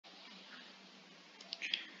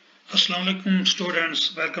Assalamu alaikum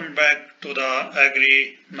students, welcome back to the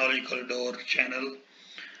Agri Knowledge Corridor channel.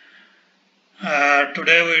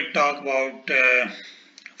 Today we talk about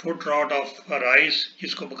foot rot of rice,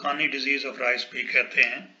 जिसको Bakanae disease of rice भी कहते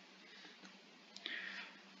हैं.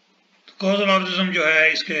 Causal organism जो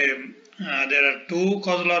है इसके there are two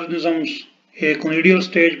causal organisms, एक conidial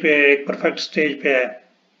stage पे है, एक perfect stage पे है.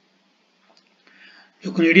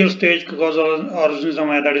 जो conidial stage का causal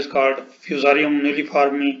organism है that is called Fusarium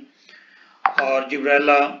nulliforme और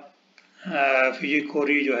जिब्रेला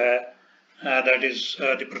fujikuroi जो है that is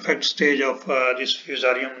the perfect stage of this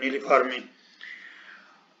Fusarium nulliforme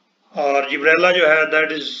और जिब्रेला जो है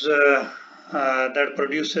that is that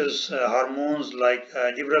produces hormones like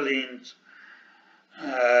gibberellins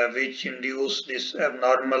which induce this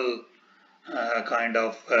abnormal kind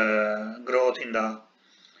of growth in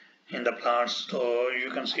the plants. So you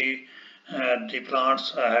can see the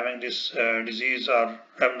plants having this disease are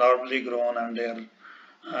abnormally grown and they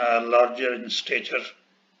are larger in stature.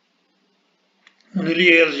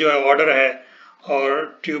 Mycelial जो है order है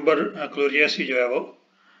और tuberculosis जो है वो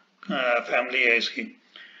family है इसकी.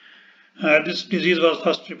 This disease was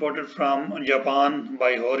first reported from Japan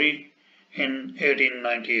by Hori in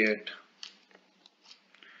 1898.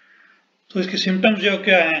 तो इसके symptoms जो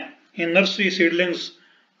क्या हैं? In nursery seedlings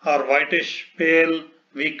are whitish, pale,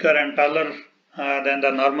 weaker and taller than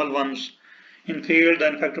the normal ones. In field, the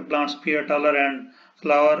infected plants appear taller and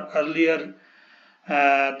flower earlier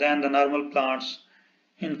than the normal plants.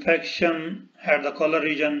 Infection at the collar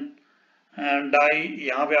region and dye,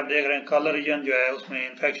 यहाँ पे आप देख रहे हैं collar region जो है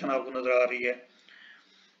उसमें infection आपको नजर आ रही है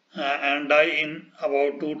and die in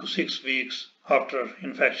about 2 to 6 weeks after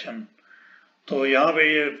infection. तो यहाँ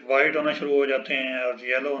पे ये white होना शुरू हो जाते हैं और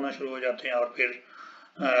yellow होना शुरू हो जाते हैं और फिर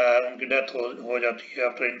उनकी डेथ हो जाती है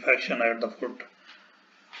after infection at the foot.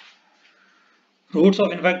 Roots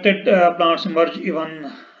of infected plants emerge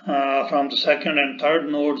even from the second and third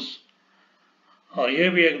nodes. और ये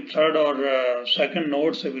भी एक third और second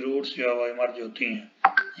node से भी roots जो है वो emerge होती हैं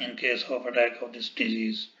in case of attack of this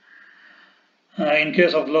disease. In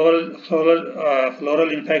case of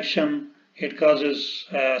floral infection, it causes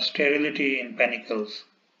sterility in panicles.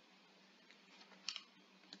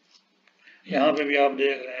 यहाँ पे भी आप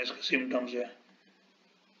देख रहे हैं इसके सिम्टम्स है.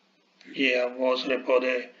 ये आप बहुत सारे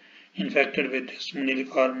पौधे infected with this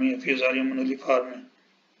nulliforme, Fusarium nulliforme.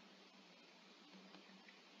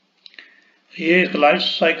 ये इसका लाइफ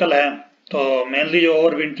साइकिल है. तो मेनली जो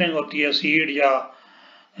ओवर विंटरिंग होती है सीड या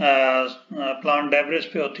प्लांट डेब्रिस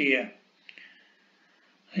पे होती है.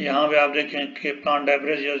 यहाँ पे आप देखें कि प्लांट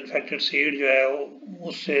डेब्रिस जो इन्फेक्टेड सीड जो है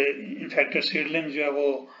उससे इन्फेक्टेड सीडलिंग जो है वो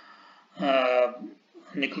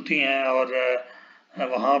निकलती हैं और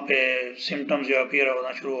वहाँ पे सिम्टम्स जो अपीयर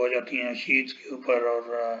होना शुरू हो जाती हैं शीट्स के ऊपर और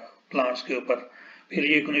प्लांट्स के ऊपर. फिर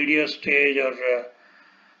ये कोनिडियल स्टेज और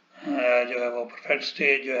जो है वो परफेक्ट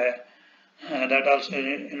स्टेज जो है that also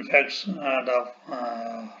infects the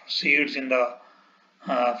seeds in the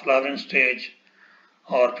flowering stage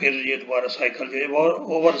और फिर ये दोबारा साइकिल जो है बहुत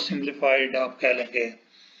ओवर सिंप्लीफाइड आप कह लेंगे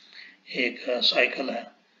एक साइकिल है.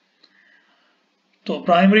 तो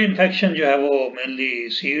प्राइमरी इन्फेक्शन जो है वो मेनली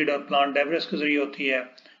सीड और प्लांट डेब्रिस के जरिए होती है.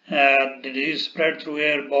 Disease spread through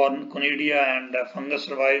airborne conidia and fungus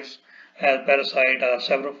survives as parasite और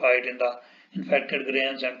सेब्रोफाइट in the infected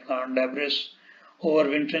grains and plant debris.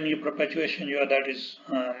 Overwintering की perpetuation जो है that is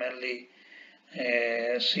mainly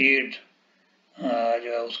seed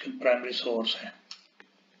जो है उसके primary source है.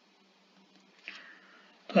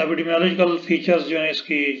 तो epidemiological features जो हैं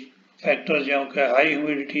इसकी factors जो हैं high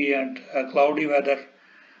humidity and cloudy weather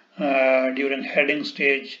during heading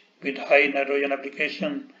stage with high nitrogen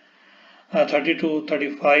application, 30 to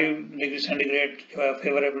 35 degree centigrade जो है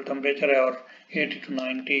favorable temperature है और 80 to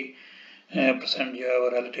 90% जो है वो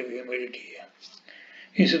relative humidity है.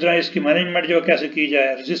 इसी तरह इसकी मैनेजमेंट जो कैसे की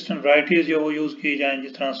जाए, रेजिस्टेंट वैरायटीज जो वो यूज़ की जाए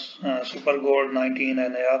जिस तरह सुपर गोल्ड 19 है,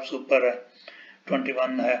 नयाब सुपर है,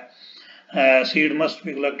 21 है. Seed must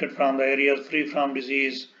be collected from the area free from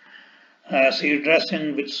disease. Seed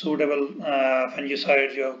dressing with suitable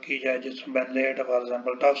fungicide जो की जाए जिस तरह बेनलेट फॉर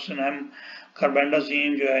एग्जांपल टॉक्सिनम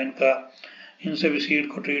कार्बेंडाजीम जो है इनसे भी सीड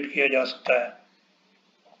को ट्रीट किया जा सकता है.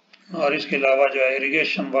 और इसके अलावा जो है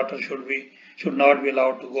irrigation water should not be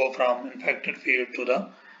allowed to go from infected field to the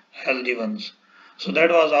healthy ones. So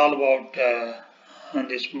that was all about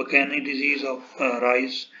this Bakanae disease of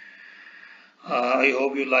rice. I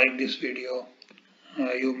hope you like this video.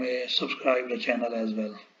 You may subscribe the channel as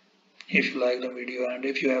well if you like the video, and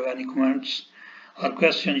if you have any comments or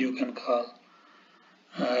questions you can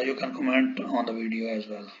comment on the video as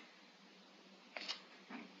well.